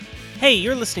Hey,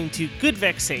 you're listening to Good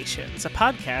Vexations, a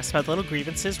podcast about the little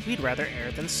grievances we'd rather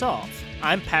air than solve.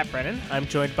 I'm Pat Brennan. I'm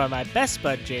joined by my best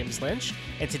bud, James Lynch,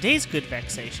 and today's Good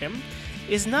Vexation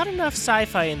is not enough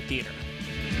sci-fi in theater.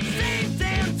 Same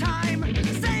damn time,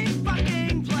 same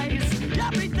fucking place.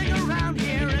 Everything around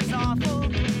here is awful.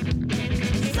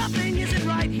 Something isn't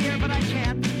right here, but I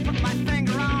can't put my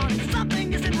finger on.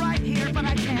 Something isn't right here, but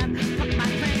I can't put my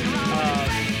finger on.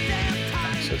 Same damn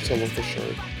time. So it's a local show,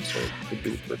 so it could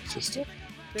be consistent.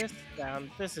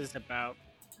 This is about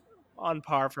on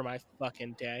par for my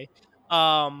fucking day.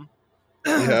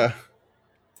 Yeah.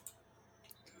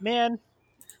 Man,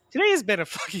 today has been a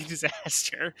fucking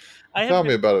disaster. Tell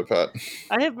me about it, Pat.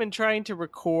 I have been trying to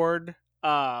record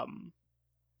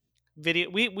video.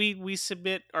 We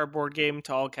submit our board game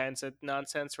to all kinds of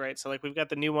nonsense, right? So like we've got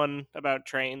the new one about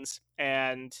trains,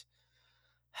 and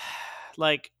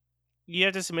like you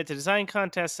have to submit to design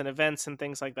contests and events and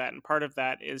things like that. And part of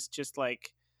that is just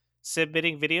like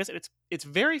submitting videos. And it's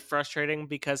very frustrating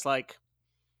because like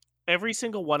every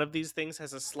single one of these things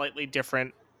has a slightly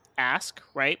different ask,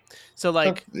 right? So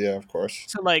like Yeah, of course.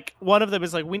 So like one of them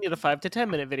is like we need a 5 to 10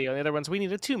 minute video, and the other one's we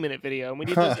need a 2-minute video, and we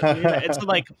need this, and we need that. And so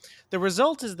like the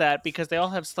result is that because they all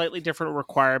have slightly different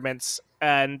requirements,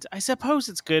 and I suppose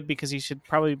it's good because you should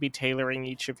probably be tailoring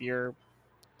each of your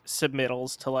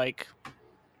submittals to like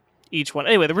each one.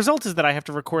 Anyway, the result is that I have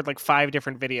to record like 5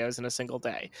 different videos in a single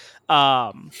day,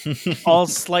 all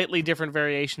slightly different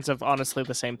variations of honestly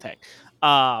the same thing,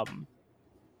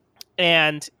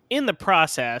 and in the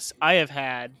process, I have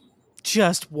had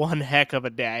just one heck of a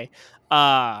day.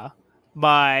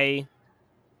 My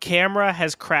camera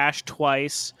has crashed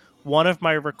twice. One of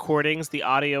my recordings, the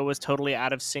audio was totally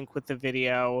out of sync with the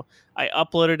video. I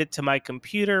uploaded it to my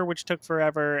computer, which took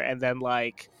forever, and then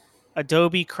like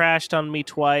Adobe crashed on me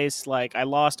twice. Like I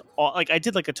lost all, like I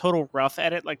did like a total rough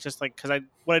edit, like just like because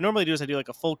what I normally do is I do like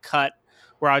a full cut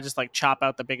where I'll just like chop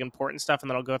out the big important stuff and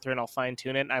then I'll go through and I'll fine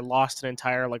tune it. And I lost an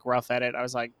entire like rough edit. I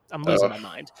was like, I'm losing my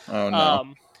mind. Oh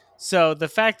no. So the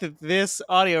fact that this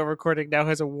audio recording now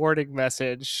has a warning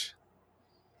message,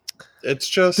 It's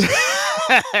just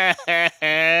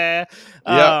yeah,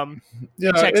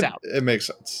 checks out. It makes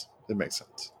sense. It makes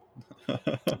sense.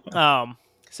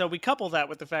 So we couple that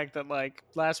with the fact that like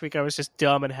last week I was just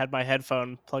dumb and had my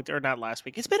headphone plugged, or not last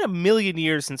week. It's been a million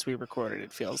years since we recorded.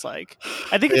 It feels like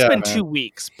I think it's been 2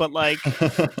 weeks, but like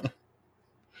it's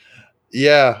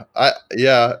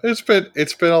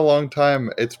been a long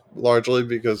time. It's largely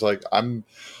because like I'm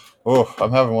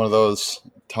having one of those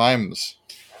times.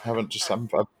 I've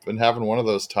been having one of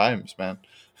those times, man.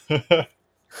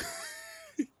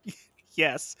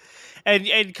 yes.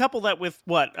 And couple that with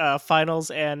what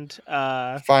finals and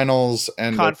finals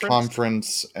and conference? a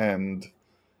conference and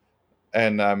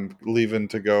I'm leaving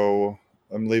town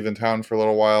for a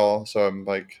little while, so I'm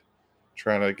like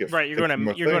trying to get right. You're going to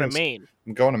Maine.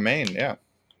 I'm going to Maine, yeah.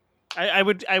 I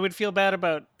would feel bad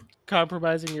about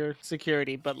compromising your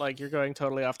security, but like you're going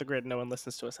totally off the grid and no one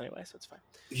listens to us anyway, so it's fine.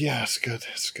 Yeah, it's good.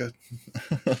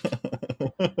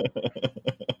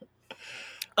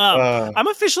 I'm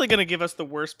officially going to give us the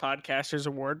worst podcasters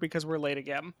award because we're late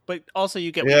again, but also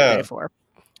you get what you pay for,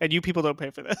 and you people don't pay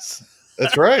for this.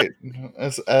 That's right.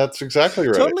 That's exactly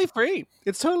right. Totally free.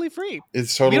 It's totally free.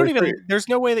 It's totally free. There's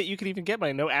no way that you can even get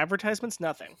money. No advertisements.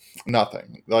 Nothing.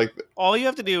 Like all you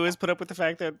have to do is put up with the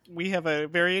fact that we have a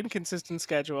very inconsistent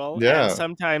schedule. Yeah. And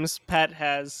sometimes Pat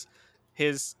has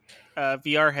his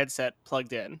VR headset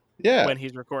plugged in. Yeah. When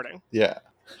he's recording. Yeah.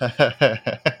 Do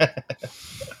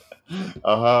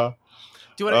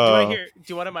you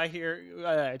want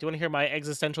to hear my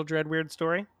existential dread weird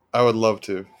story? I would love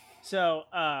to. So,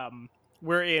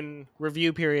 we're in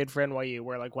review period for NYU,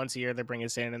 where like once a year they bring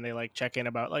us in and they like check in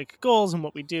about like goals and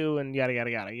what we do and yada yada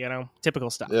yada, you know,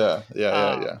 typical stuff.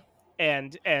 Yeah.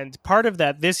 And part of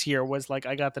that this year was like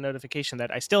I got the notification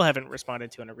that I still haven't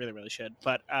responded to, and I really, really should.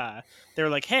 But they were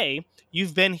like, "Hey,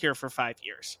 you've been here for 5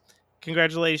 years.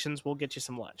 Congratulations, we'll get you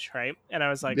some lunch," right? And I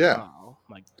was like, "Oh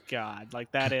my god, like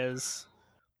that is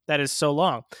so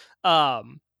long."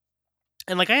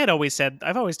 And like I had always said,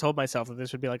 I've always told myself that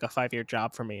this would be like a 5-year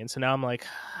job for me, and so now I'm like,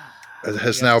 it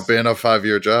has now been a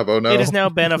 5-year job. Oh no! It has now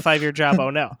been a 5-year job. Oh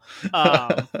no!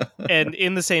 And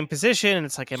in the same position, and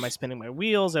it's like, am I spinning my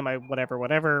wheels? Am I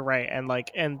whatever, right? And like,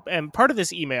 and part of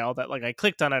this email that like I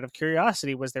clicked on out of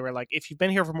curiosity was they were like, if you've been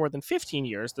here for more than 15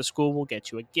 years, the school will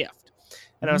get you a gift.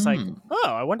 And I was like, oh,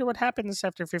 I wonder what happens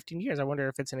after 15 years. I wonder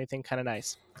if it's anything kind of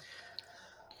nice.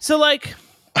 So like,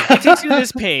 it takes you to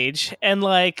this page, and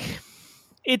like.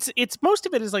 It's most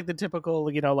of it is like the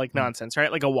typical, you know, like nonsense,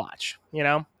 right? Like a watch, you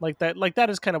know, like that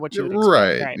is kind of what you would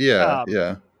expect, right?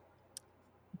 Yeah.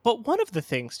 But one of the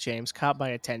things, James, caught my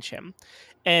attention,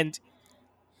 and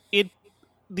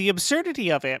the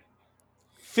absurdity of it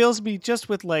fills me just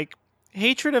with like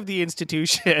hatred of the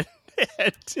institution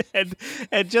and, and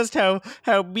and just how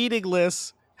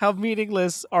meaningless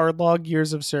our long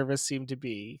years of service seem to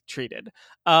be treated.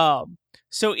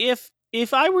 So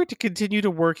if I were to continue to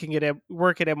work at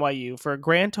NYU for a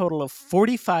grand total of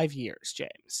 45 years,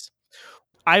 James,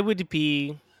 I would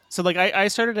be so like I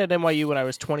started at NYU when I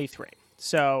was 23.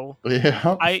 So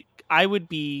Yeah. I would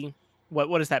be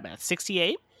what is that math?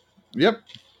 68? Yep.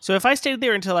 So if I stayed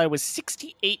there until I was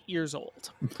 68 years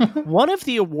old, one of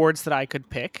the awards that I could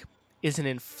pick is an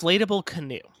inflatable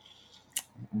canoe.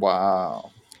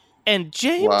 Wow. And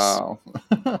James, Wow.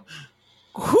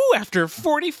 who after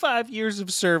 45 years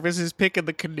of service is picking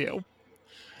the canoe?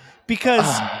 Because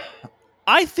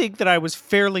I think that I was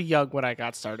fairly young when I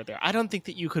got started there. I don't think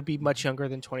that you could be much younger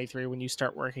than 23 when you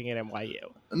start working at NYU.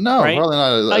 No, right? probably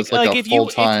not. It's like a if you-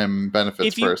 full-time benefits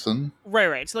if you- person.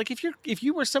 Right. So like if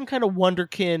you were some kind of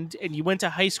wonderkind and you went to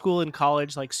high school and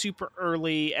college like super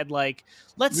early and like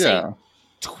let's say Yeah.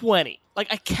 20. Like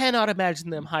I cannot imagine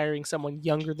them hiring someone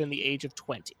younger than the age of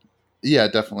 20. Yeah,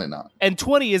 definitely not. And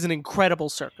 20 is an incredible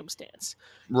circumstance.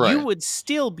 Right. You would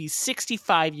still be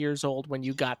 65 years old when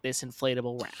you got this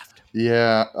inflatable raft.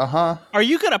 Yeah. Uh-huh. Are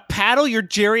you going to paddle your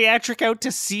geriatric out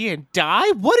to sea and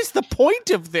die? What is the point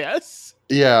of this?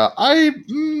 Yeah.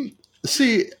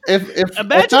 See, if Imagine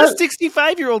that, a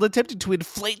 65-year-old attempted to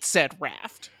inflate said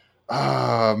raft.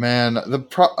 oh man,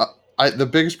 the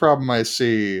biggest problem I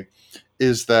see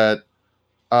is that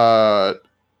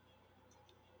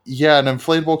yeah, an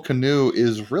inflatable canoe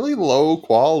is really low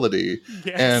quality,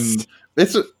 Yes. and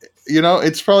it's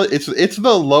it's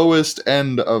the lowest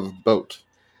end of boat.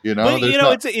 but There's you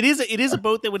know, not- it is a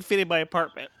boat that would fit in my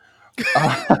apartment.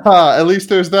 at least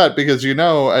there's that, because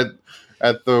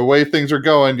at the way things are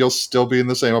going, you'll still be in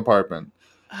the same apartment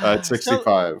at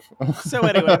 65. So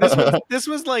anyway, this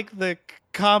was like the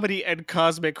comedy and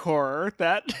cosmic horror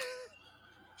that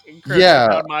encroached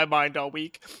on my mind all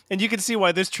week, and you can see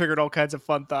why this triggered all kinds of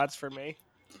fun thoughts for me.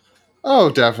 Oh,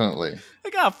 definitely.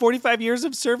 Like, 45 years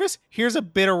of service. Here's a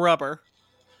bit of rubber.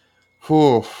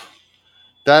 Whew.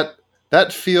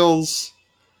 That feels.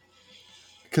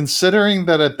 Considering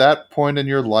that at that point in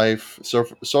your life, so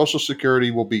Social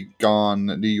Security will be gone,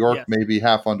 New York Yes. may be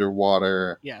half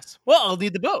underwater. Yes. Well, I'll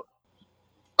need the boat.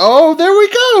 Oh, there we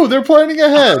go. They're planning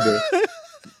ahead.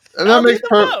 And I'll that need makes the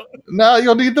perfect. boat. Now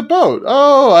you'll need the boat.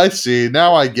 Oh, I see.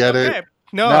 Now I get Okay. it.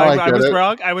 No, Now I I get was it.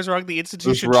 wrong. I was wrong. The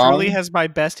institution wrong? truly has my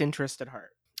best interest at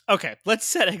heart. Okay, let's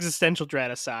set existential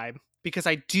dread aside because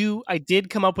I did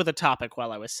come up with a topic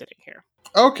while I was sitting here.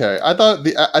 Okay, I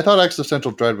thought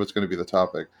existential dread was going to be the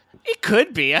topic. It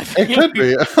could be. I It mean, could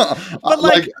be.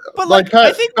 But I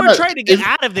Pat, think we're Pat, trying to get if-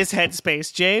 out of this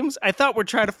headspace, James. I thought we're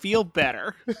trying to feel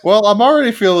better. Well, I'm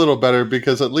already feel a little better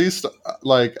because at least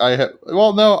like I have.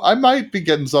 Well, no, I might be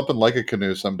getting something like a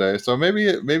canoe someday. So maybe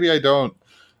I don't.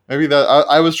 Maybe that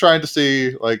I was trying to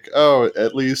see like, oh,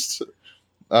 at least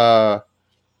I'll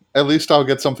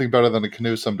get something better than a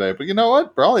canoe someday. But you know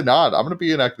what? Probably not. I'm going to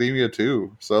be in academia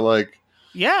too. So like,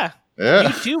 Yeah, yeah.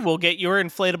 you too will get your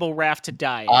inflatable raft to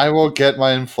die in. I will get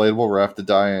my inflatable raft to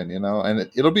die in, and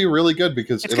it'll be really good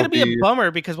because It's it'll going to be a bummer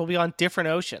because we'll be on different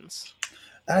oceans.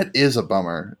 that is a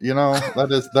bummer.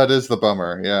 That is the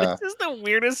bummer. Yeah, This is the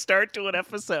weirdest start to an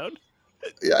episode.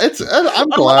 yeah.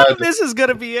 I'm A lot of glad, this is going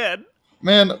to be it.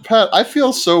 man. Pat, I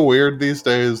feel so weird these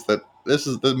days that this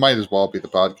might as well be the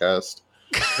podcast.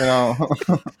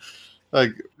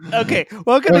 Like, Okay,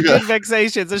 welcome to Okay. Good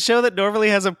Vexations, a show that normally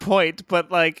has a point, but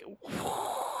like,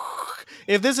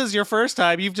 if this is your first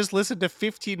time, you've just listened to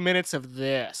 15 minutes of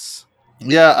this.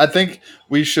 yeah, I think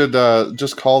we should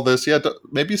just call this. Yeah,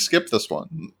 maybe skip this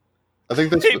one. I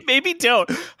think this. Maybe don't.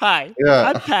 Hi,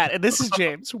 Yeah. I'm Pat, and this is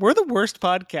James. We're the worst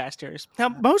podcasters. Now,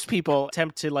 most people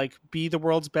attempt to like be the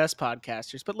world's best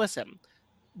podcasters, but listen,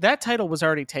 that title was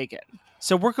already taken,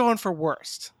 so we're going for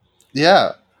worst.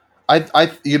 Yeah, I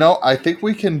think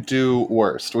we can do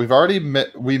worst. We've already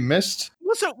we missed.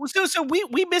 Well, so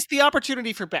we missed the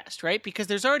opportunity for best, right? Because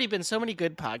there's already been so many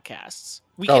good podcasts.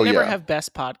 We can Oh, never yeah. have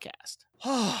best podcast.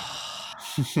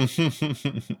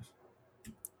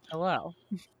 Hello.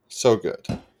 So good.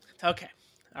 Okay.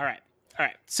 All right.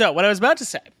 So what I was about to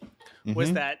say was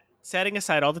Mhm. that setting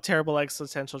aside all the terrible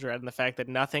existential dread and the fact that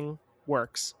nothing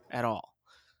works at all,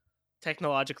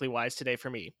 technologically wise today for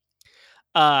me,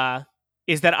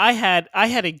 is that I had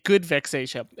a good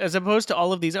vexation as opposed to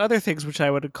all of these other things which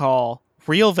I would call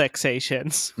real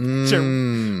vexations,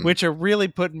 Mm. which are really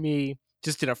putting me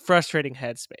just in a frustrating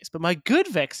headspace. But my good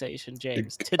vexation,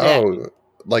 James, today. Oh,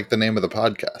 like the name of the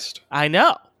podcast. I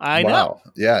know. I know. Wow.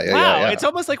 Yeah. Wow. It's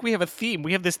almost like we have a theme.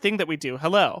 We have this thing that we do.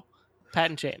 Hello, Pat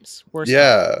and James. Worst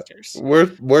Yeah.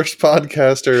 podcasters. Worst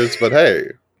podcasters, but hey,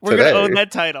 We're gonna own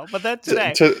that title. But that's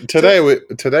today. Today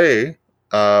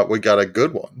we got a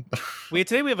good one.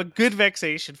 Today we have a good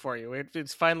vexation for you.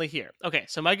 It's finally here. Okay,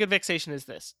 so my good vexation is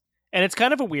this. And it's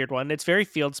kind of a weird one. It's very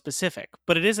field specific,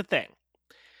 but it is a thing.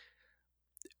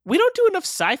 We don't do enough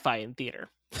sci-fi in theater.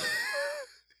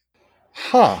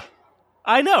 Huh.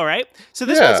 I know, right? So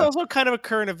this one's also kind of a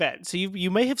current event. So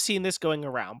you may have seen this going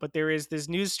around, but there is this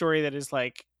news story that is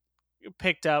like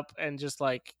picked up and just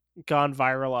like gone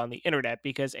viral on the internet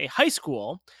because a high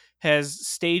school has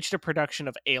staged a production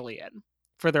of Alien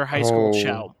for their high school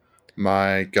show.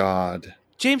 My God,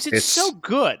 James, it's so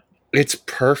good. It's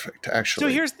perfect,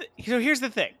 actually. So here's the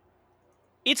thing.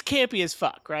 It's campy as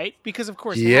fuck, right? Because of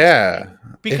course, it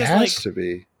has to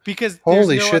be. Because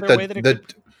holy shit,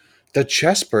 the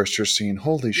chestburster scene.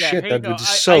 Holy shit, that was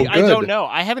so good. I don't know.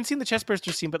 I haven't seen the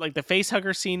chestburster scene, but like the face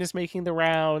hugger scene is making the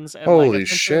rounds. And holy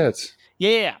shit.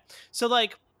 Yeah. So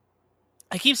like,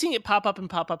 I keep seeing it pop up and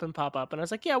pop up and pop up, and I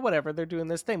was like, yeah, whatever, they're doing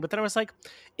this thing. But then I was like,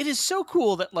 it is so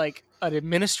cool that like an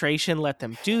administration let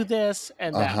them do this,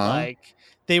 and that like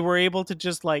they were able to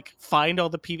just like find all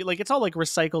the PVC, like it's all like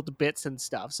recycled bits and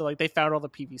stuff. So like they found all the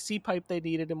PVC pipe they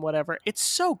needed and whatever. It's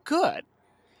so good.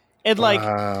 And like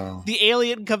the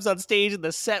alien comes on stage and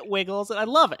the set wiggles, and I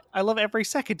love it. I love every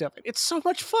second of it. It's so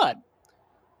much fun.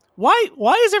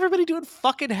 Why is everybody doing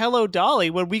fucking Hello Dolly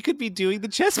when we could be doing the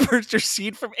chestburster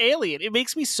scene from Alien? It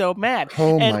makes me so mad.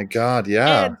 My God,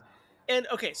 yeah. And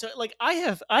okay, so like I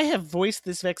have voiced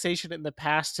this vexation in the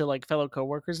past to like fellow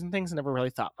coworkers and things, and never really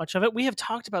thought much of it. We have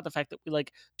talked about the fact that we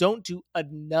like don't do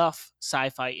enough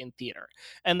sci-fi in theater,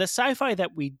 and the sci-fi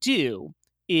that we do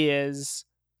is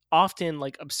often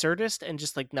like absurdist and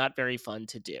just like not very fun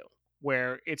to do,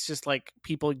 where it's just like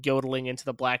people yodeling into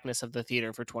the blackness of the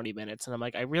theater for 20 minutes. And I'm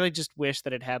like, I really just wish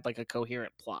that it had like a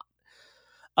coherent plot.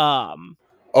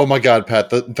 Oh my God, Pat,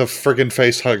 the friggin'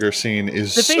 face hugger scene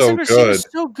is so good. The face hugger scene is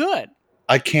so good.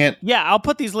 I can't. Yeah, I'll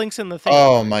put these links in the thing.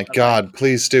 Oh my God,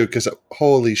 please do, because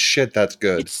holy shit, that's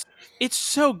good. It's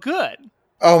so good.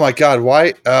 Oh my God,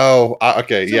 why? Oh,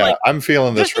 okay, so yeah, like, I'm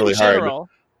feeling this really hard.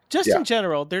 In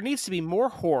general, there needs to be more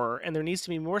horror and there needs to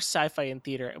be more sci-fi in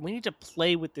theater, and we need to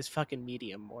play with this fucking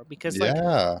medium more because, like,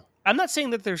 I'm not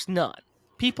saying that there's none.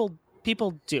 People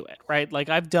do it, right? Like,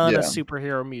 I've done a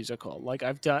superhero musical. Like,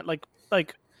 I've done like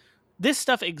this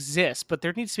stuff exists, but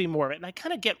there needs to be more of it. And I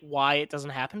kind of get why it doesn't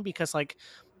happen because, like,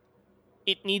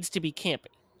 it needs to be campy.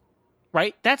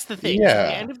 Right? That's the thing. At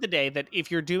the end of the day, that if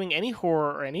you're doing any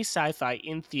horror or any sci-fi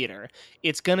in theater,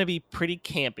 it's going to be pretty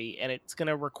campy and it's going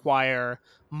to require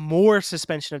more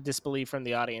suspension of disbelief from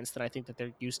the audience than I think that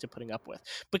they're used to putting up with.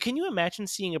 But can you imagine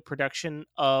seeing a production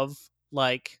of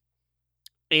like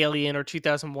Alien or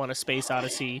 2001: A Space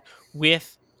Odyssey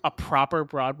with a proper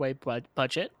Broadway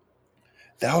budget?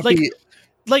 That would be...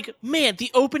 Like, man, the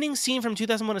opening scene from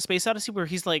 2001: A Space Odyssey where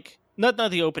he's like, not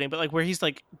the opening, but like where he's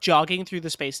like jogging through the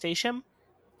space station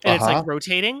and it's like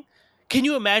rotating. Can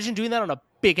you imagine doing that on a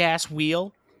big ass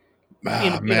wheel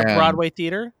in a Broadway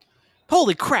theater?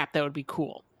 Holy crap, that would be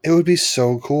cool. It would be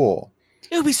so cool.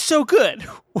 It would be so good.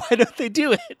 Why don't they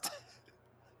do it?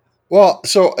 Well,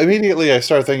 so immediately I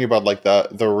started thinking about like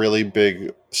the really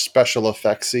big special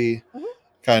effectsy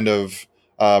kind of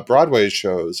Broadway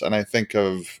shows, and I think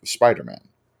of Spider-Man.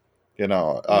 You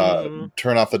know,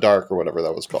 Turn Off the Dark or whatever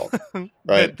that was called,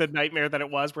 right? the nightmare that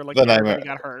it was, where like everybody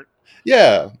got hurt.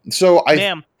 Yeah. So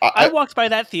I walked by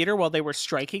that theater while they were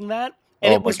striking that,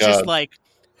 and it was just like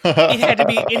it had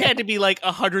to be like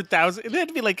 100,000. It had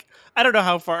to be like I don't know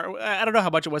how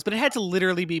much it was, but it had to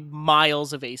literally be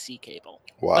miles of AC cable.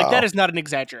 Wow. Like that is not an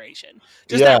exaggeration.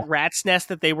 Just that rat's nest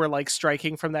that they were like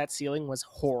striking from that ceiling was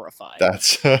horrifying.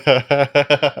 That's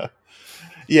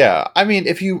yeah.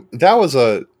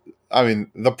 I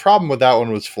mean, the problem with that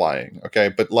one was flying, okay?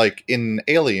 But, like, in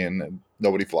Alien,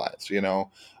 nobody flies, you know?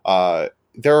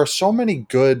 There are so many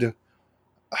good...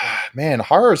 Man,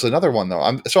 horror is another one, though.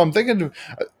 I'm thinking,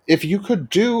 if you could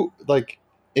do, like,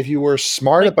 if you were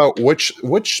smart about which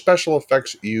special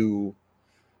effects you...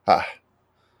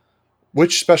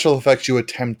 which special effects you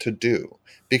attempt to do.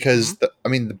 Because,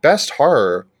 the best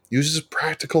horror uses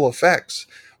practical effects,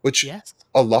 which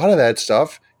a lot of that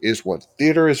stuff is what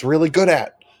theater is really good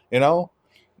at. You know,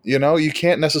 you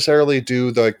can't necessarily do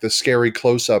the scary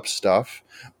close-up stuff,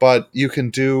 but you can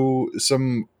do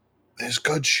there's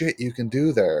good shit you can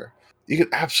do there. You can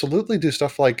absolutely do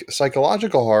stuff like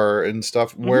psychological horror and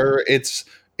stuff where it's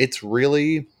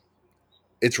really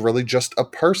just a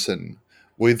person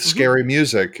with scary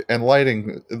music and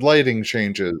lighting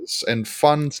changes and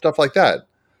fun stuff like that.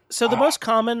 So Ah, the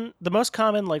most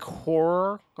common like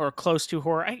horror or close to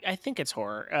horror, I think it's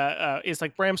horror, is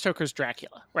like Bram Stoker's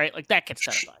Dracula, right? Like that gets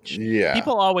done a bunch. yeah.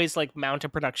 People always like mount a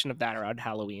production of that around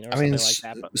Halloween or I mean, something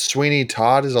like that, but Sweeney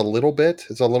Todd is a little bit.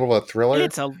 It's a little of a thriller.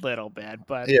 it's a little bit,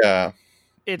 but Yeah.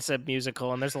 it's a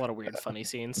musical and there's a lot of weird, funny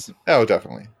scenes. Oh,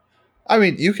 definitely. I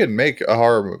mean, you can make a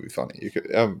horror movie funny. You could,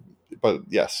 but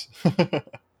yes.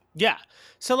 Yeah.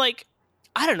 So like,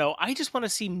 I don't know. I just want to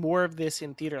see more of this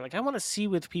in theater. Like I want to see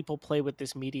with people play with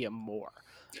this medium more.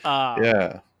 Um,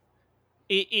 Yeah.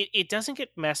 it doesn't get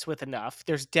messed with enough.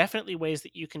 There's definitely ways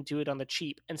that you can do it on the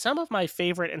cheap. And some of my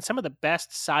favorite and some of the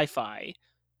best sci-fi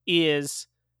is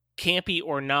campy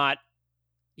or not,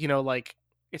 like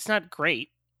it's not great,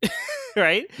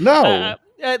 right? No.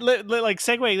 Like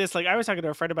segueing this, like I was talking to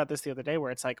a friend about this the other day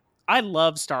where it's like, I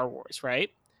love Star Wars, right?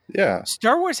 Yeah.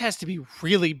 Star Wars has to be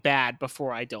really bad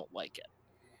before I don't like it.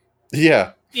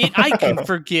 Yeah. I can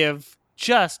forgive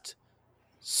just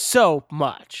so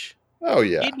much. Oh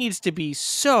yeah. It needs to be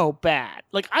so bad.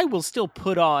 Like I will still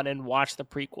put on and watch the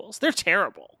prequels. They're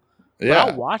terrible, but I'll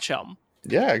Yeah. watch them.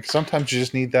 Yeah. Sometimes you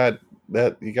just need that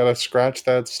you gotta scratch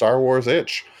that Star Wars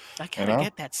itch. I You kind of know?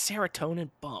 get that serotonin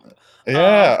bump.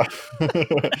 Yeah.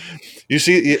 You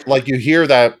see, like you hear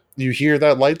that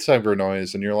lightsaber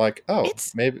noise, and you're like, oh,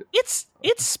 It's maybe. it's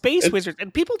Space It's, Wizards,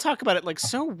 and people talk about it like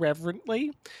so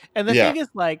reverently. And the yeah. thing is,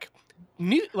 like,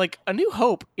 A New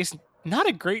Hope is not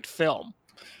a great film.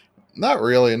 Not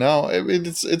really. No. I mean,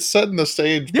 it's setting the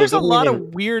stage. There's But a doesn't lot even,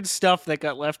 of weird stuff that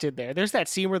got left in there. There's that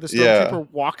scene where the yeah.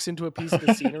 stormtrooper walks into a piece of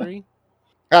the scenery.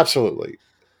 Absolutely.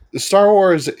 Star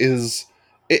Wars is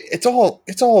it's all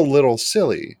a little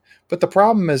silly, but the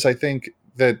problem is I think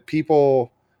that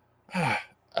people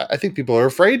I think people are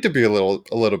afraid to be a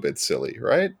little bit silly,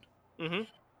 right? Mm-hmm.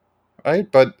 Right?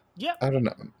 But Yep. I don't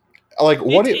know. Like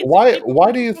It's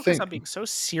why do you focus think on being so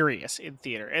serious in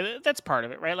theater, and that's part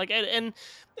of it, right? Like, and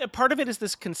part of it is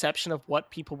this conception of what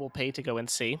people will pay to go and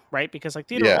see, right? Because like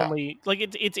theater yeah. only, like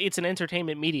it's an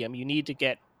entertainment medium. You need to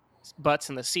get butts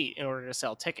in the seat in order to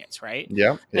sell tickets, right?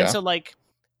 Yeah. And Yeah. so like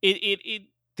it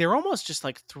they're almost just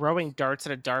like throwing darts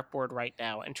at a dartboard right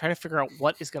now and trying to figure out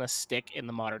what is going to stick in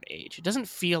the modern age. It doesn't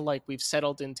feel like we've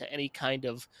settled into any kind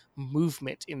of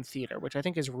movement in theater, which I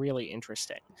think is really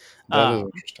interesting. That is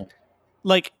Um, interesting.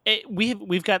 like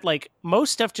we've got like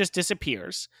most stuff just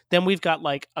disappears. Then we've got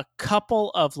like a couple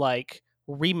of like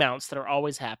remounts that are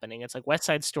always happening. It's like West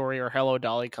Side Story or Hello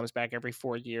Dolly comes back every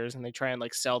 4 years, and they try and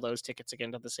like sell those tickets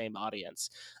again to the same audience.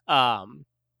 Um,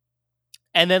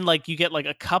 and then like you get like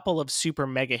a couple of super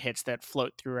mega hits that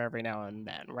float through every now and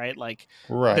then, right? Like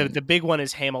Right. the big one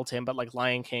is Hamilton, but like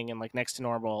Lion King and like Next to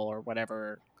Normal or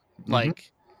whatever, Hmm.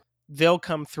 like they'll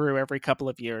come through every couple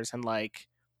of years, and like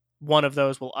one of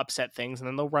those will upset things, and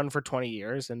then they'll run for 20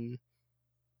 years, and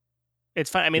it's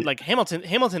fine. I mean, like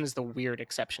Hamilton is the weird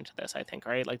exception to this, I think,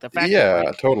 right? Like the fact that Yeah,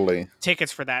 like totally.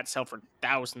 tickets for that sell for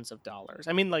thousands of dollars.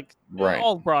 I mean, like Right.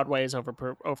 all Broadway is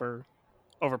overpriced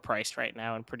right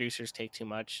now, and producers take too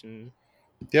much, and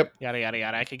Yep. yada yada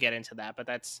yada. I could get into that, but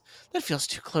that feels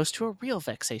too close to a real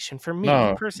vexation for me, a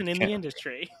No. person in the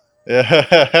industry.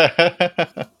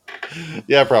 Yeah.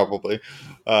 Yeah, probably.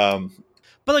 Um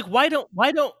But like, why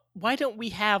don't we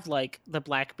have like the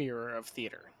Black Mirror of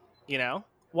theater? You know,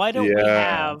 why don't we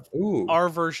yeah. have Ooh. our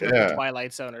version of the Yeah.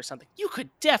 Twilight Zone or something? You could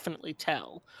definitely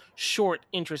tell short,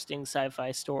 interesting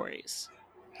sci-fi stories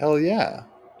Hell yeah.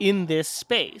 in this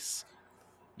space,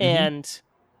 Hmm. and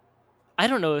I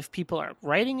don't know if people aren't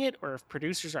writing it or if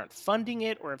producers aren't funding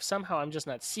it or if somehow I'm just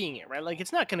not seeing it, right? Like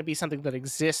it's not going to be something that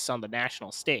exists on the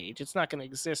national stage. It's not going to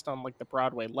exist on like the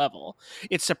Broadway level.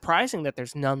 It's surprising that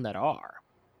there's none that are.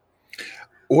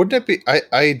 Wouldn't it be?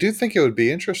 I do think it would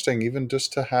be interesting, even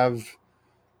just to have,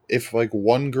 if like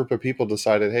one group of people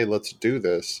decided, hey, let's do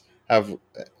this. Have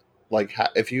like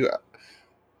if you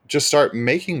just start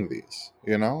making these,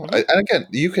 Mhm. and again,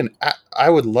 you can. I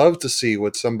would love to see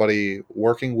what somebody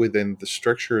working within the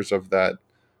strictures of that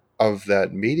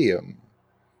medium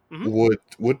Mhm.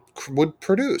 would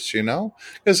produce.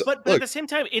 Because But at look, the same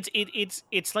time,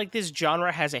 it's like this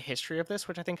genre has a history of this,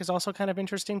 which I think is also kind of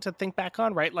interesting to think back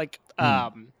on, right? Like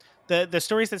hmm, the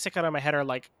stories that stick out in my head are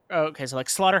like, oh, okay, so like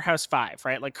Slaughterhouse-Five,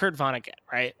 right? Like Kurt Vonnegut,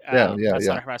 right? yeah, yeah, Not yeah,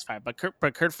 Slaughterhouse-Five, but Kurt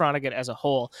Vonnegut as a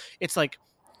whole. It's like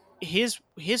his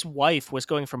wife was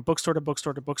going from bookstore to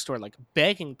bookstore to bookstore, like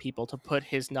begging people to put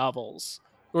his novels,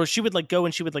 or she would like go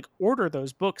and she would like order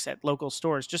those books at local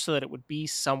stores just so that it would be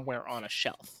somewhere on a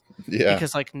shelf, yeah,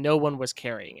 because like no one was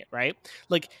carrying it, right?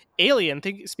 Like Alien,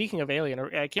 speaking of Alien, or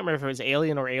I can't remember if it was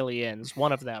Alien or Aliens,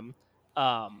 one of them,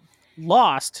 um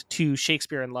lost to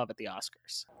Shakespeare in Love at the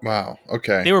Oscars. Wow.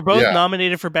 Okay. They were both Yeah.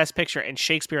 nominated for Best Picture, and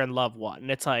Shakespeare in Love won.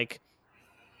 And it's like,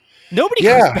 nobody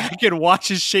Yeah. goes back and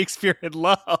watches Shakespeare in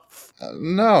Love.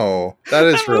 No, that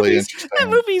is really interesting.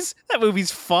 That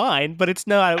movie's fine, but it's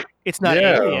not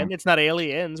Yeah. Alien. It's not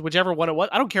Aliens. Whichever one it was.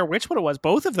 I don't care which one it was.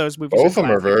 Both of those movies Both of them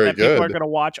are classics very that people are good. going to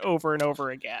watch over and over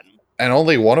again. And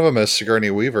only one of them is Sigourney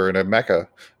Weaver in a mecha,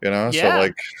 Yeah. So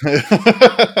like,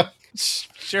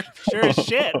 sure as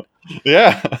shit.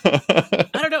 yeah. I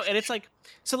don't know. And it's like,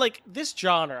 so like this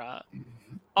genre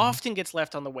often gets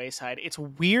left on the wayside. It's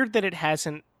weird that it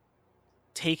hasn't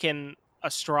taken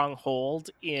a strong hold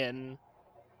in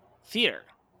theater,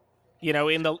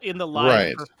 in the live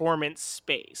Right. performance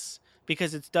space,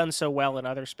 because it's done so well in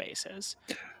other spaces.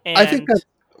 And I think that,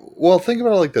 well, think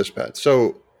about it like this, Pat.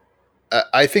 So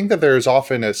I think that there's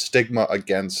often a stigma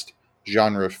against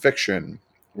genre fiction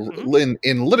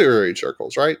in literary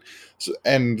circles, right? So,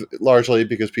 and largely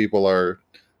because people are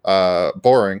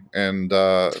boring and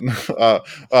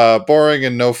boring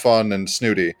and no fun and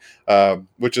snooty,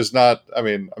 which is not. I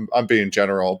mean, I'm being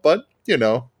general, but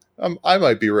I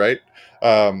might be right.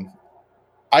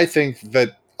 I think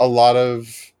that a lot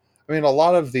of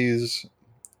these,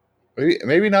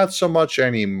 maybe not so much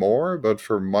anymore, but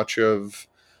for much of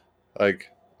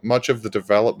the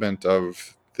development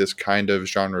of this kind of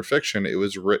genre fiction, it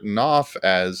was written off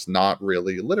as not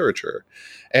really literature.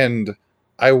 And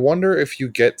I wonder if you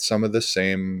get some of the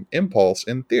same impulse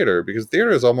in theater, because theater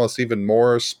is almost even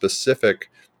more specific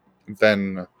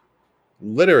than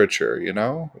literature,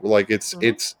 like it's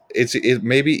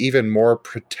maybe even more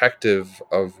protective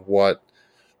of what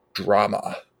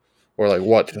drama, or like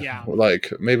what,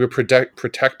 like maybe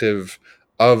protective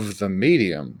of the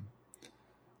medium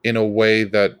in a way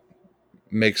that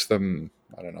makes them,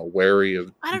 I don't know, wary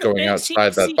of going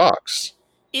outside that box.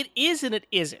 It is and it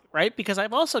isn't, right? Because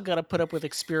I've also got to put up with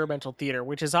experimental theater,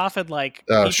 which is often like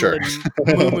people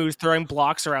in moo-moos throwing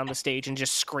blocks around the stage and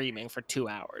just screaming for 2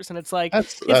 hours. And it's like,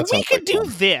 if we can do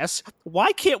this,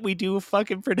 why can't we do a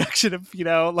fucking production of,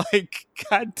 like,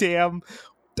 goddamn,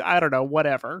 I don't know,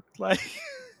 whatever. Like,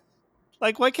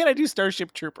 why can't I do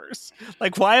Starship Troopers?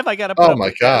 Like, why have I got to put up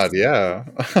with God, this? Yeah.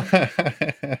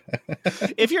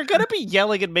 If you're going to be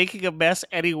yelling and making a mess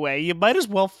anyway, you might as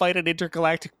well fight an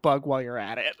intergalactic bug while you're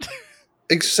at it.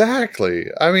 Exactly.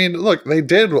 I mean, look, they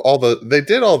did all the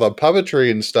puppetry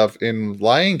and stuff in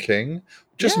Lion King.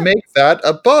 Just make that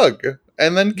a bug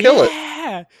and then kill it.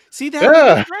 Yeah. See, that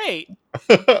would be great.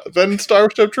 Then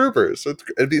Starship Troopers.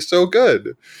 It'd be so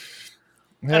good.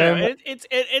 I don't know.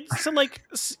 It's so like,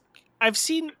 I've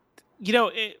seen,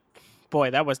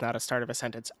 boy, that was not a start of a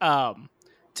sentence.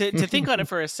 To think on it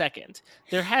for a second,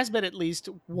 there has been at least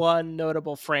one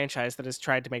notable franchise that has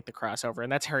tried to make the crossover,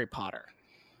 and that's Harry Potter.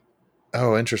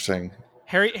 Oh, interesting.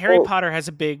 Harry Potter has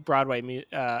a big Broadway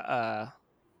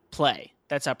play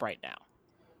that's up right now.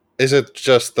 Is it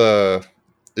just the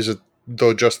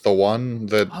one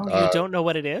that? Oh, you don't know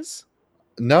what it is?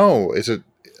 No, is it?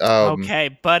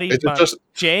 Okay, buddy. Is it just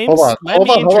James? Hold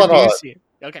on. You.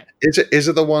 Okay. Is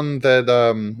it the one that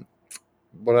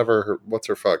what's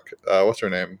her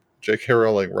name? J.K.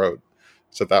 Rowling wrote?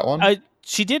 Is it that one?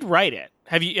 She did write it.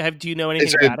 Do you know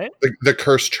anything about it? The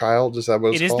Cursed Child, is that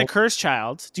what it's called? It is The Cursed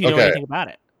Child. Do you know anything about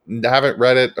it? I haven't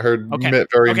read it. Heard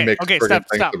very mixed things about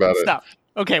it. Stop.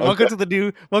 Okay, welcome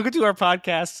to our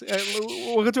podcast.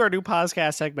 Welcome to our new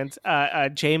podcast segment.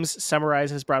 James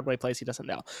summarizes Broadway plays he doesn't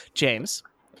know. James,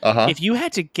 if you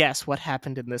had to guess what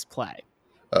happened in this play,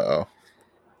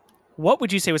 what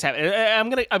would you say was happening?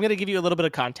 I'm gonna give you a little bit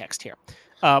of context here,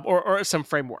 or some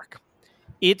framework.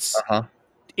 It's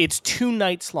 2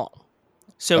 nights long,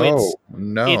 so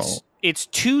it's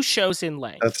 2 shows in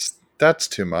length. That's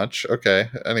too much. Okay.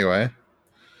 Anyway,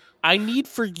 I need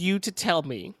for you to tell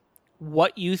me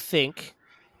what you think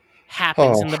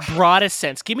happens in the broadest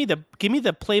sense. Give me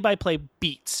the play-by-play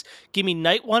beats. Give me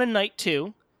night 1 and night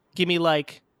 2. Give me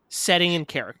like setting and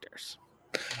characters.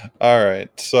 All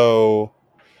right. So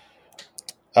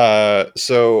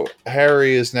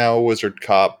Harry is now a wizard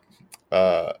cop,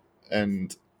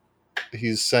 and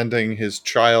he's sending his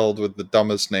child with the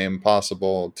dumbest name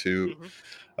possible to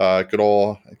good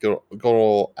old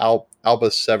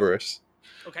Albus Severus.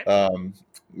 Okay.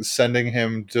 Sending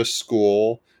him to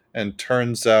school, and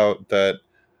turns out that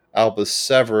Albus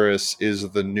Severus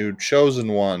is the new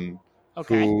chosen one,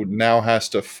 who now has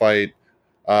to fight.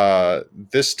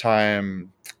 This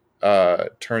time,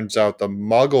 turns out the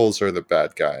Muggles are the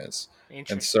bad guys.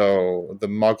 And so the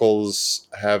Muggles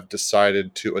have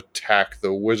decided to attack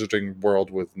the wizarding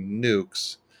world with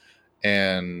nukes,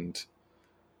 and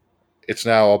it's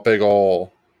now a big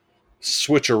ol'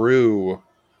 switcheroo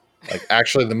like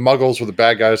actually the Muggles were the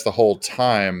bad guys the whole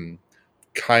time,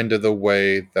 kind of the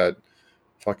way that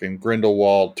fucking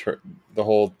Grindelwald, the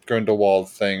whole Grindelwald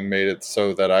thing made it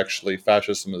so that actually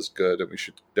fascism is good and we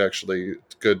should actually,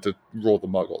 it's good to rule the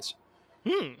Muggles.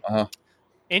 Uh-huh.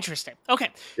 Interesting. Okay.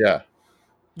 Yeah.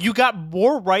 You got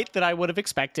more right than I would have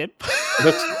expected.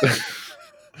 That's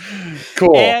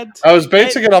cool. And- I was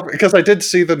basing it off because I did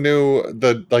see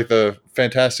the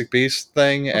Fantastic Beast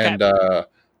thing, and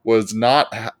was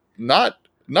not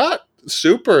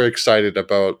super excited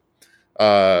about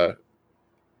how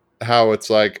it's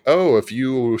like, oh, if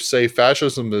you say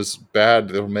fascism is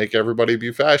bad, it'll make everybody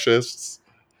be fascists.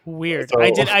 Weird. So-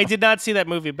 I did not see that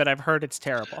movie, but I've heard it's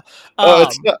terrible.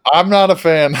 I'm not a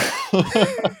fan.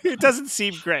 It doesn't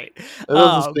seem great. It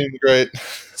doesn't seem great.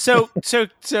 So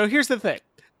here's the thing.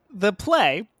 The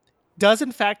play does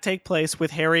in fact take place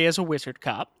with Harry as a wizard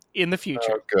cop in the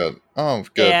future. Oh, good. Oh,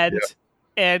 good.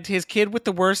 And his kid with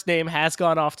the worst name has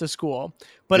gone off to school.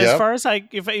 But as far as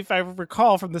if I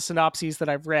recall from the synopses that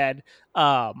I've read,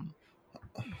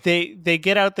 they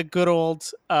get out the good old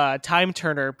time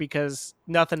turner because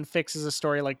nothing fixes a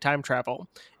story like time travel,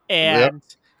 and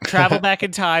travel back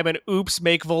in time and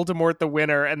make Voldemort the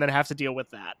winner and then have to deal with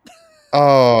that.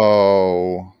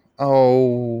 Oh.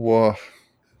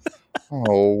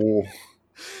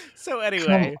 So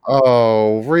anyway,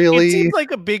 really? it seems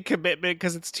like a big commitment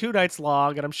because it's 2 nights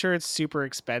long, and I'm sure it's super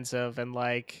expensive and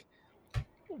like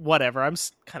whatever. I'm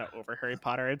kind of over Harry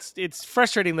Potter. It's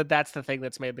frustrating that that's the thing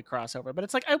that's made the crossover, but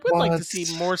it's like I would like to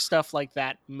see more stuff like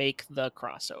that make the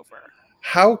crossover.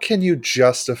 How can you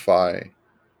justify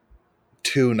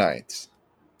 2 nights?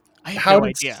 I have no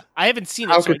idea. I haven't seen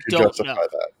it, so I don't know.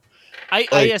 That?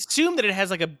 I assume that it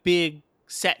has like a big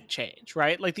set change,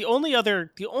 right? Like the only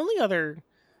other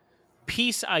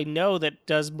piece I know that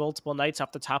does multiple nights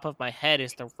off the top of my head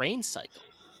is the Rain Cycle.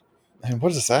 And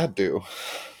what does that do?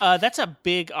 That's a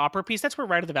big opera piece. That's where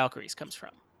Ride of the Valkyries comes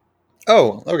from.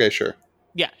 Oh, okay, sure.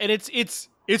 Yeah, and it's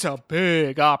a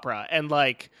big opera, and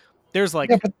like there's like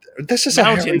but this is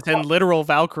mountains and literal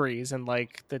Valkyries, and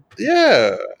like the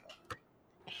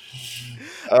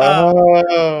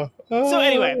So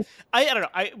anyway, I don't know.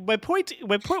 My point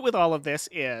with all of this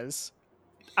is,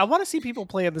 I want to see people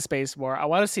play in the space more. I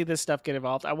want to see this stuff get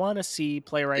involved. I want to see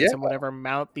playwrights and whatever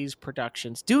mount these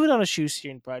productions. Do it on a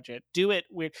shoestring budget. Do it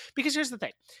weird. Because here's the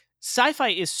thing. Sci-fi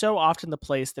is so often the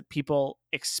place that people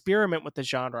experiment with the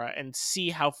genre and see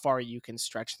how far you can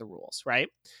stretch the rules, right?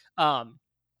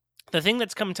 The thing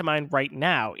that's come to mind right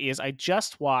now is I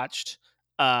just watched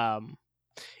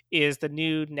is the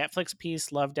new Netflix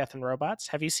piece, Love, Death, and Robots.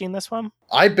 Have you seen this one?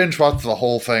 I binge watched the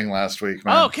whole thing last week,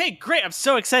 man. Oh, okay, great. I'm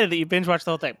so excited that you binge watched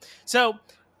the whole thing. So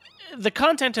the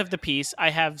content of the piece, I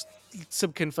have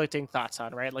some conflicting thoughts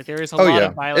on, right? Like there is a lot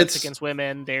of violence against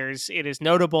women. It is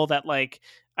notable that like,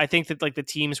 I think that like the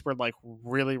teams were like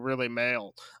really, really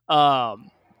male. But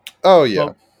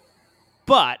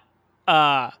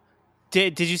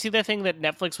did you see that thing that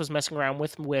Netflix was messing around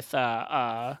with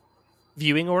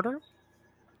viewing order?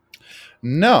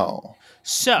 No.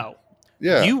 So,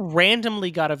 you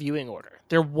randomly got a viewing order.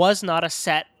 There was not a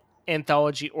set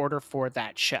anthology order for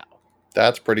that show.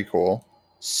 That's pretty cool.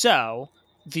 So,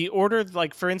 the order,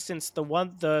 like for instance, the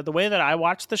way that I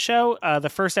watched the show, the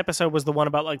first episode was the one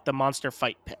about like the monster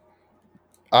fight pit.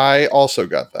 I also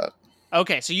got that.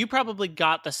 Okay, so you probably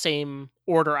got the same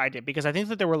order I did, because I think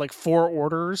that there were like 4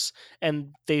 orders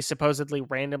and they supposedly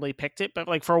randomly picked it. But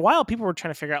like for a while, people were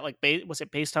trying to figure out like, was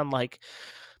it based on like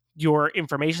your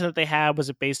information that they had? Was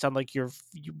it based on like your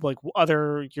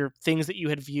things that you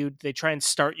had viewed? They try and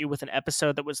start you with an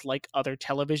episode that was like other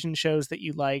television shows that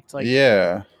you liked. Like,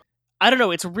 I don't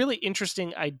know. It's a really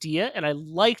interesting idea, and I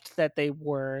liked that they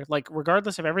were like,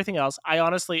 regardless of everything else, I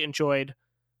honestly enjoyed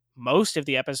most of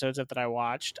the episodes that I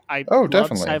watched. I love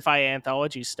sci-fi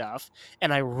anthology stuff,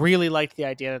 and I really liked the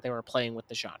idea that they were playing with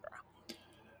the genre.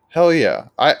 Hell yeah!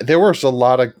 There was a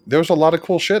lot of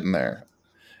cool shit in there,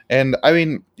 and I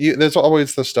mean, there's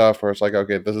always the stuff where it's like,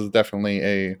 okay, this is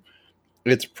definitely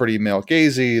it's pretty male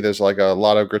gazy. There's like a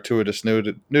lot of gratuitous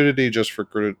nudity just for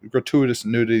gratuitous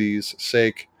nudity's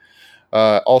sake.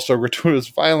 Also gratuitous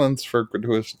violence for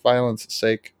gratuitous violence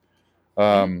sake.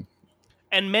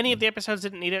 And many of the episodes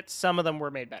didn't need it. Some of them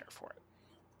were made better for it.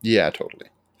 Yeah, totally.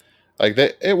 Like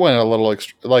it went a little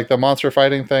like the monster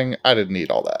fighting thing. I didn't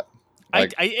need all that.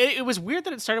 Like, it was weird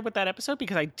that it started with that episode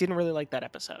because I didn't really like that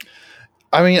episode.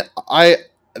 I mean,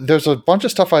 there's a bunch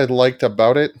of stuff I liked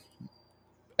about it,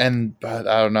 but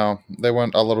I don't know. They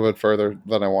went a little bit further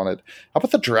than I wanted. How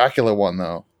about the Dracula one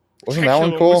though? Wasn't that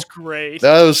one cool? Was great.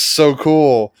 That was so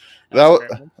cool.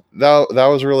 That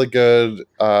was really good.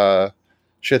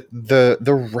 Shit, the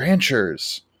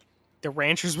Ranchers. The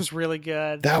Ranchers was really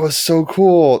good. That was so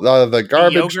cool. The The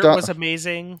garbage yogurt dump. was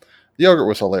amazing. The yogurt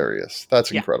was hilarious.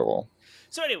 That's Yeah. incredible.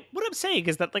 So anyway, what I'm saying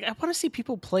is that like I want to see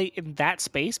people play in that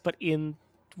space, but in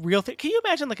real thing. Can you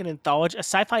imagine like an anthology, a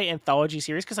sci-fi anthology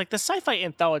series? Because like the sci-fi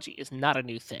anthology is not a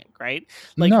new thing, right?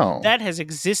 Like No. that has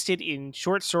existed in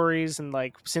short stories and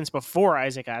like since before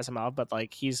Isaac Asimov, but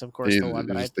like he's of course the one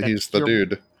that He's the your-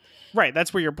 dude. Right,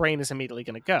 that's where your brain is immediately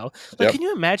going to go. Like, Yep. can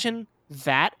you imagine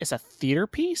that as a theater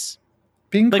piece?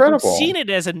 Be Like incredible. we've seen it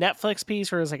as a Netflix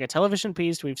piece or as like a television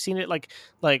piece. We've seen it like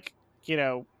you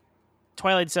know,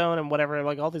 Twilight Zone and whatever,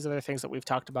 like all these other things that we've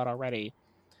talked about already.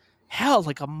 Hell,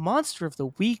 like a Monster of the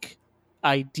Week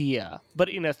idea, but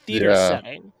in a theater Yeah.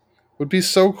 setting. Would be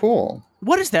so cool.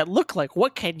 What does that look like?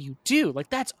 What can you do? Like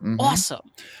that's Mhm.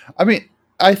 awesome. I mean,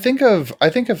 I think of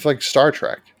like Star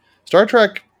Trek. Star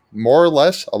Trek, more or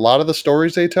less, a lot of the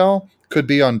stories they tell could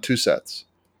be on 2 sets.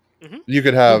 Mhm. You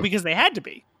could Well, have, because they had to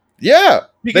be. yeah,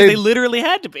 Because they literally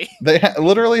had to be. they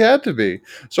literally had to be.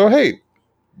 So hey,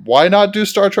 why not do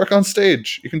Star Trek on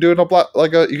stage? You can do it in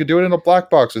you can do it in a black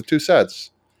box with 2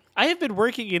 sets. I have been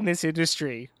working in this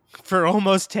industry for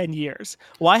almost 10 years.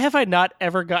 Why have I not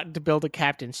ever gotten to build a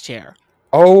captain's chair?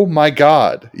 Oh my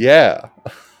god, yeah.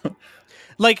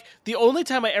 Like the only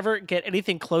time I ever get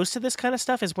anything close to this kind of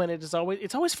stuff is when it's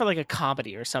always for like a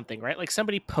comedy or something, right? Like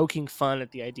somebody poking fun at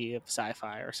the idea of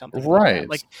sci-fi or something. Like Right. that.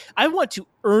 Like I want to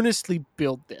earnestly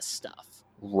build this stuff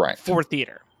Right. for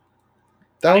theater.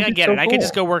 That would I be get so it. I could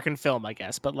just cool. go work in film, I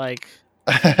guess, but like,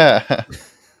 I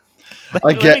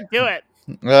let get- me do it.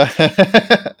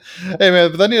 Hey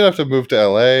man, but then you'd have to move to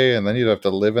LA, and then you'd have to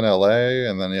live in LA,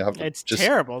 and then you have to It's just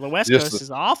terrible. The West just- Coast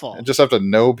is awful. just have to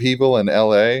know people in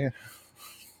LA.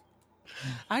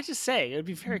 I just say it would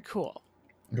be very cool.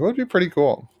 It would be pretty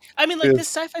cool. I mean, like Yes. this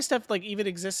sci-fi stuff, like even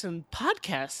exists in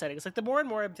podcast settings. Like the more and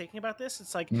more I'm thinking about this,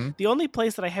 it's like Mhm. the only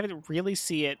place that I haven't really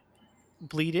see it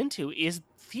bleed into is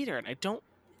theater, and I don't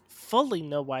fully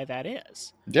know why that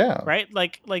is. Yeah. Right?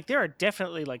 Like there are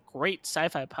definitely like great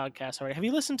sci-fi podcasts already. Have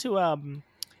you listened to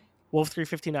Wolf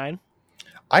 359?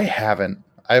 I haven't.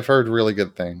 I've heard really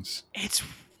good things. It's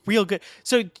real good.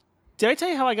 So did I tell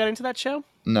you how I got into that show?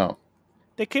 No.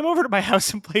 They came over to my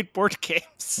house and played board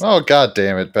games. Oh god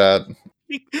damn it, Pat.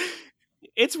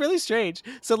 It's really strange.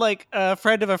 So, like, a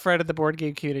friend of the board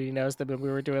game community knows that we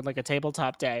were doing like a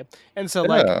tabletop day, and so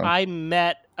like Yeah. I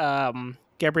met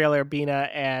Gabrielle Urbina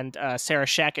and Sarah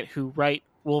Shackett, who write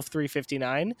Wolf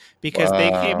 359, because they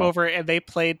came Wow. over and they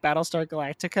played Battlestar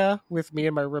Galactica with me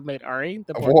and my roommate Ari.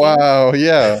 The board game. Wow,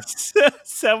 yeah.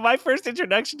 So my first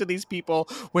introduction to these people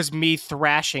was me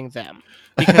thrashing them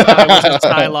because I was a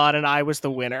Cylon and I was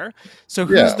the winner. So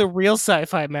who's Yeah. the real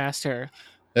sci-fi master?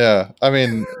 Yeah. I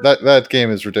mean that game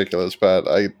is ridiculous, Pat.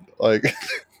 I like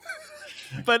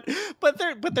But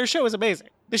their show is amazing.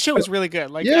 The show is really good.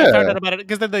 Like I Yeah. found out about it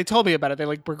because then they told me about it. They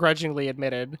like begrudgingly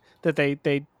admitted that they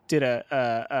did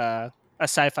a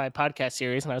sci-fi podcast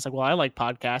series, and I was like, well, I like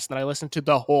podcasts, and I listened to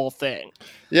the whole thing.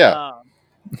 yeah.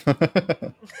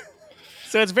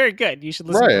 So it's very good. You should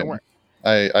listen to their Right. work.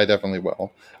 I definitely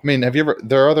will. I mean, have you ever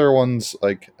there are other ones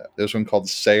like there's one called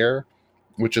Sayer,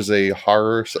 which is a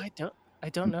horror I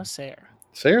don't know Sayer.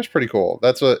 Sayer's pretty cool.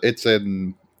 It's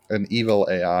an evil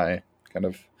AI kind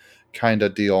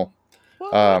of deal.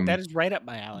 Well, that is right up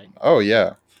my alley. Oh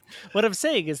yeah. What I'm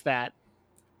saying is that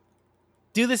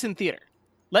do this in theater.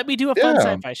 Let me do a fun Yeah.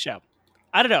 sci-fi show.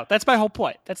 I don't know. That's my whole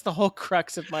point. That's the whole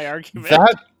crux of my argument.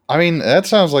 That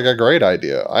sounds like a great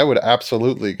idea. I would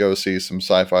absolutely go see some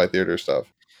sci-fi theater stuff.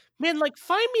 Man, like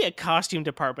find me a costume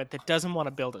department that doesn't want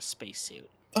to build a spacesuit.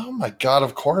 Oh my god,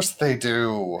 of course they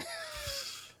do.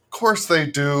 Of course they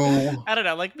do. I don't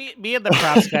know. Like me and the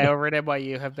props guy over at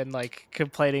NYU have been like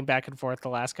complaining back and forth the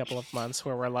last couple of months,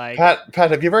 where we're like, Pat,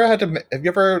 have you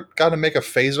ever got to make a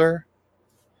phaser?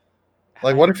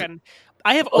 Like what if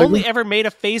I have Like, only ever made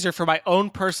a phaser for my own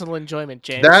personal enjoyment,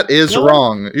 James. that is No one-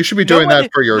 wrong? You should be no doing one-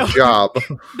 that for your no- job.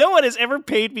 No one has ever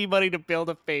paid me money to build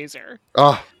a phaser.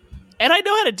 Ah, And I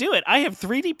know how to do it. I have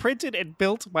 3D printed and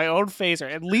built my own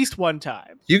phaser at least one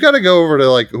time. you got to go over to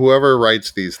like whoever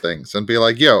writes these things and be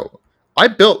like, "Yo, I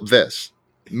built this.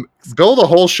 Build a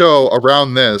whole show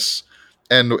around this,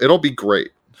 and it'll be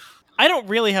great." I don't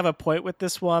really have a point with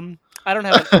this one. I don't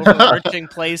have an overarching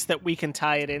place that we can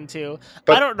tie it into.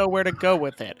 But- I don't know where to go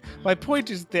with it. My point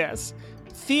is this.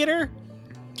 Theater,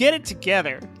 get it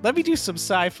together. Let me do some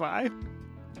sci-fi.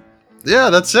 Yeah,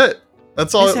 that's it.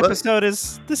 That's all. This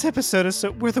episode is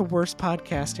so we're the worst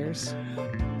podcasters.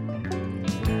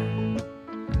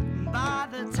 By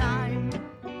the time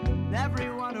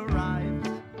everyone arrives,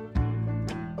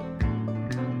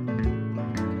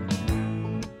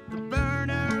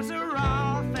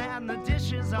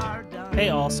 Hey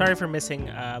all, sorry for missing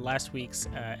last week's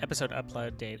episode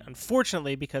upload date.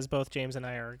 Unfortunately, because both James and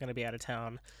I are going to be out of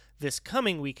town this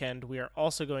coming weekend, we are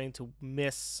also going to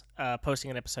miss posting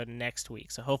an episode next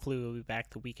week. So hopefully we'll be back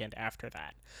the weekend after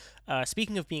that.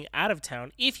 Speaking of being out of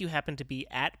town, if you happen to be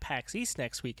at PAX East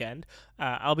next weekend,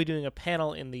 I'll be doing a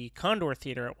panel in the Condor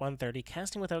Theater at 1:30,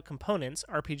 Casting Without Components,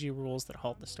 RPG Rules That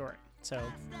Halt the Story. So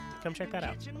come check that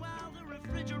out. While the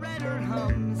refrigerator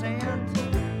hums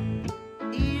and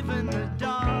even the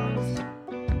dogs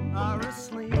are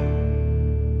asleep.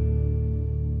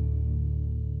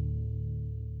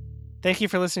 Thank you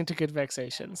for listening to Good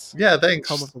Vexations, Yeah, thanks.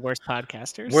 home of the worst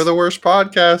podcasters. We're the worst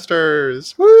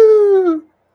podcasters. Woo!